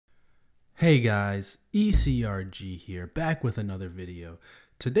Hey guys, ECRG here, back with another video.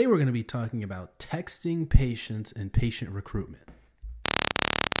 Today we're going to be talking about texting patients and patient recruitment.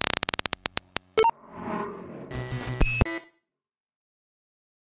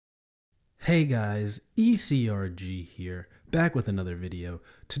 Hey guys, ECRG here, back with another video.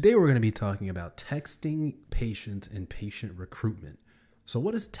 Today we're going to be talking about texting patients and patient recruitment. So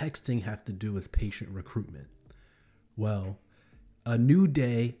what does texting have to do with patient recruitment? Well, a new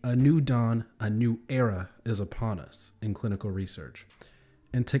day, a new dawn, a new era is upon us in clinical research.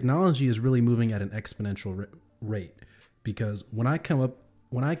 And technology is really moving at an exponential rate because when I came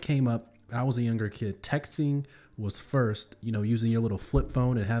up, I was a younger kid. Texting was first, using your little flip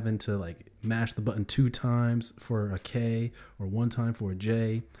phone and having to mash the button 2 times for a K or 1 time for a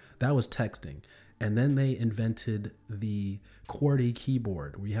J. That was texting. And then they invented the QWERTY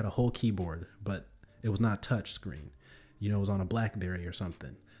keyboard where you had a whole keyboard, but it was not touch screen. It was on a BlackBerry or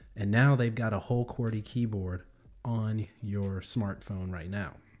something. And now they've got a whole QWERTY keyboard on your smartphone right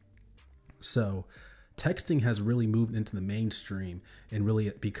now. So texting has really moved into the mainstream and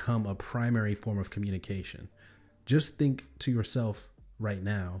really become a primary form of communication. Just think to yourself right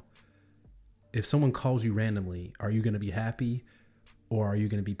now, if someone calls you randomly, are you going to be happy or are you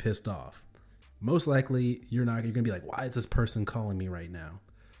going to be pissed off? Most likely you're not. You're going to be like, why is this person calling me right now?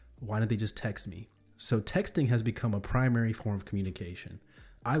 Why didn't they just text me? So texting has become a primary form of communication.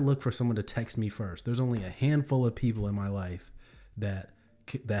 I look for someone to text me first. There's only a handful of people in my life that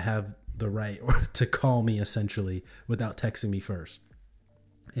have the right to call me essentially without texting me first.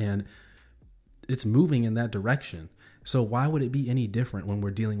 And it's moving in that direction. So why would it be any different when we're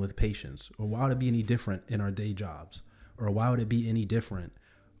dealing with patients? Or why would it be any different in our day jobs? Or why would it be any different,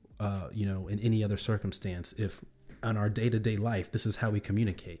 in any other circumstance if in our day-to-day life, this is how we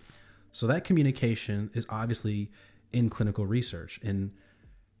communicate? So that communication is obviously in clinical research. And,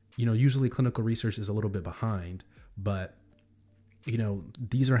 usually clinical research is a little bit behind, but,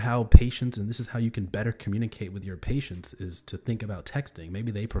 these are how patients, and this is how you can better communicate with your patients, is to think about texting.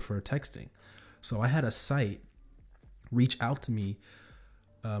 Maybe they prefer texting. So I had a site reach out to me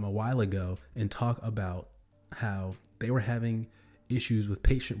a while ago and talk about how they were having issues with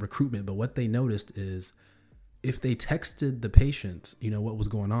patient recruitment. But what they noticed is if they texted the patients, what was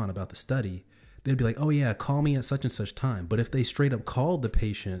going on about the study, they'd be like, oh yeah, call me at such and such time. But if they straight up called the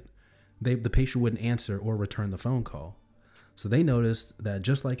patient, the patient wouldn't answer or return the phone call. So they noticed that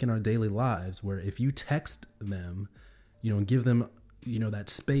just like in our daily lives, where if you text them, and give them, that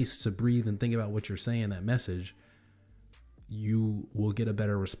space to breathe and think about what you're saying, that message, you will get a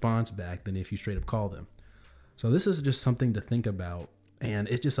better response back than if you straight up call them. So this is just something to think about. And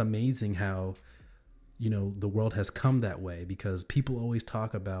it's just amazing how the world has come that way, because people always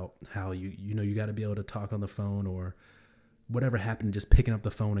talk about how you got to be able to talk on the phone or whatever happened, just picking up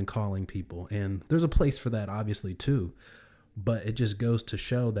the phone and calling people. And there's a place for that obviously too, but it just goes to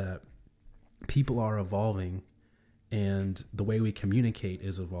show that people are evolving and the way we communicate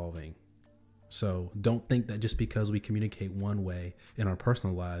is evolving. So don't think that just because we communicate one way in our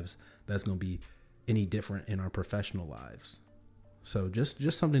personal lives, that's going to be any different in our professional lives. So just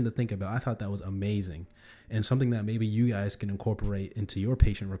something to think about. I thought that was amazing, and something that maybe you guys can incorporate into your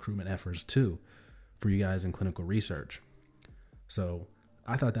patient recruitment efforts too, for you guys in clinical research. So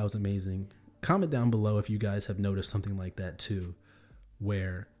I thought that was amazing. Comment down below if you guys have noticed something like that too,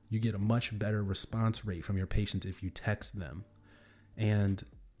 where you get a much better response rate from your patients if you text them. And,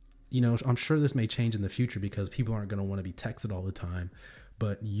 I'm sure this may change in the future because people aren't going to want to be texted all the time,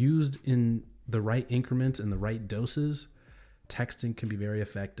 but used in the right increments and the right doses, texting can be very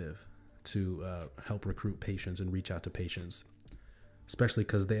effective to help recruit patients and reach out to patients, especially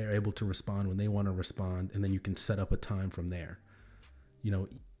because they are able to respond when they want to respond, and then you can set up a time from there.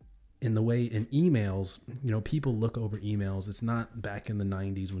 In the way in emails, people look over emails. It's not back in the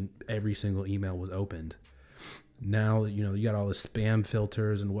 90s when every single email was opened. Now, you got all the spam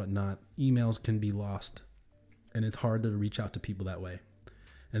filters and whatnot. Emails can be lost, and it's hard to reach out to people that way.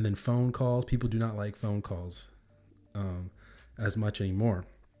 And then phone calls, people do not like phone calls as much anymore.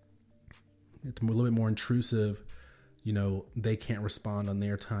 It's a little bit more intrusive. They can't respond on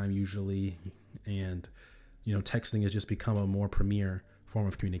their time usually. And, texting has just become a more premier form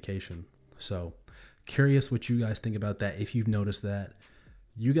of communication. So curious what you guys think about that. If you've noticed that,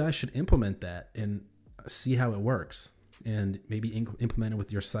 you guys should implement that and see how it works, and maybe implement it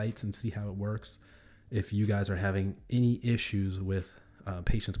with your sites and see how it works. If you guys are having any issues with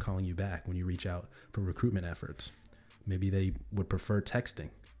patients calling you back when you reach out for recruitment efforts, maybe they would prefer texting.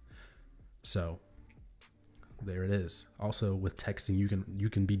 So there it is. Also with texting, you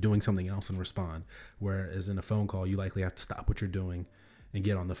can be doing something else and respond, whereas in a phone call, you likely have to stop what you're doing and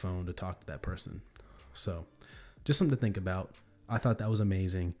get on the phone to talk to that person. So just something to think about. I thought that was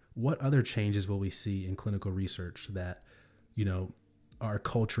amazing. What other changes will we see in clinical research that, you know, our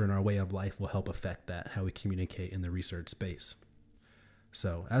culture and our way of life will help affect that, how we communicate in the research space?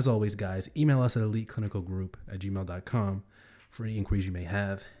 So as always, guys, email us at eliteclinicalgroup@gmail.com for any inquiries you may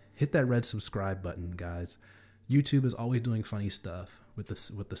have. Hit that red subscribe button, guys. YouTube is always doing funny stuff with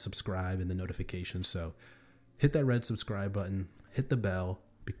the subscribe and the notifications. So hit that red subscribe button, hit the bell,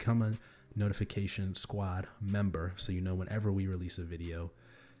 become a notification squad member so you know whenever we release a video.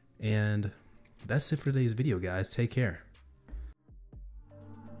 And that's it for today's video, guys. Take care.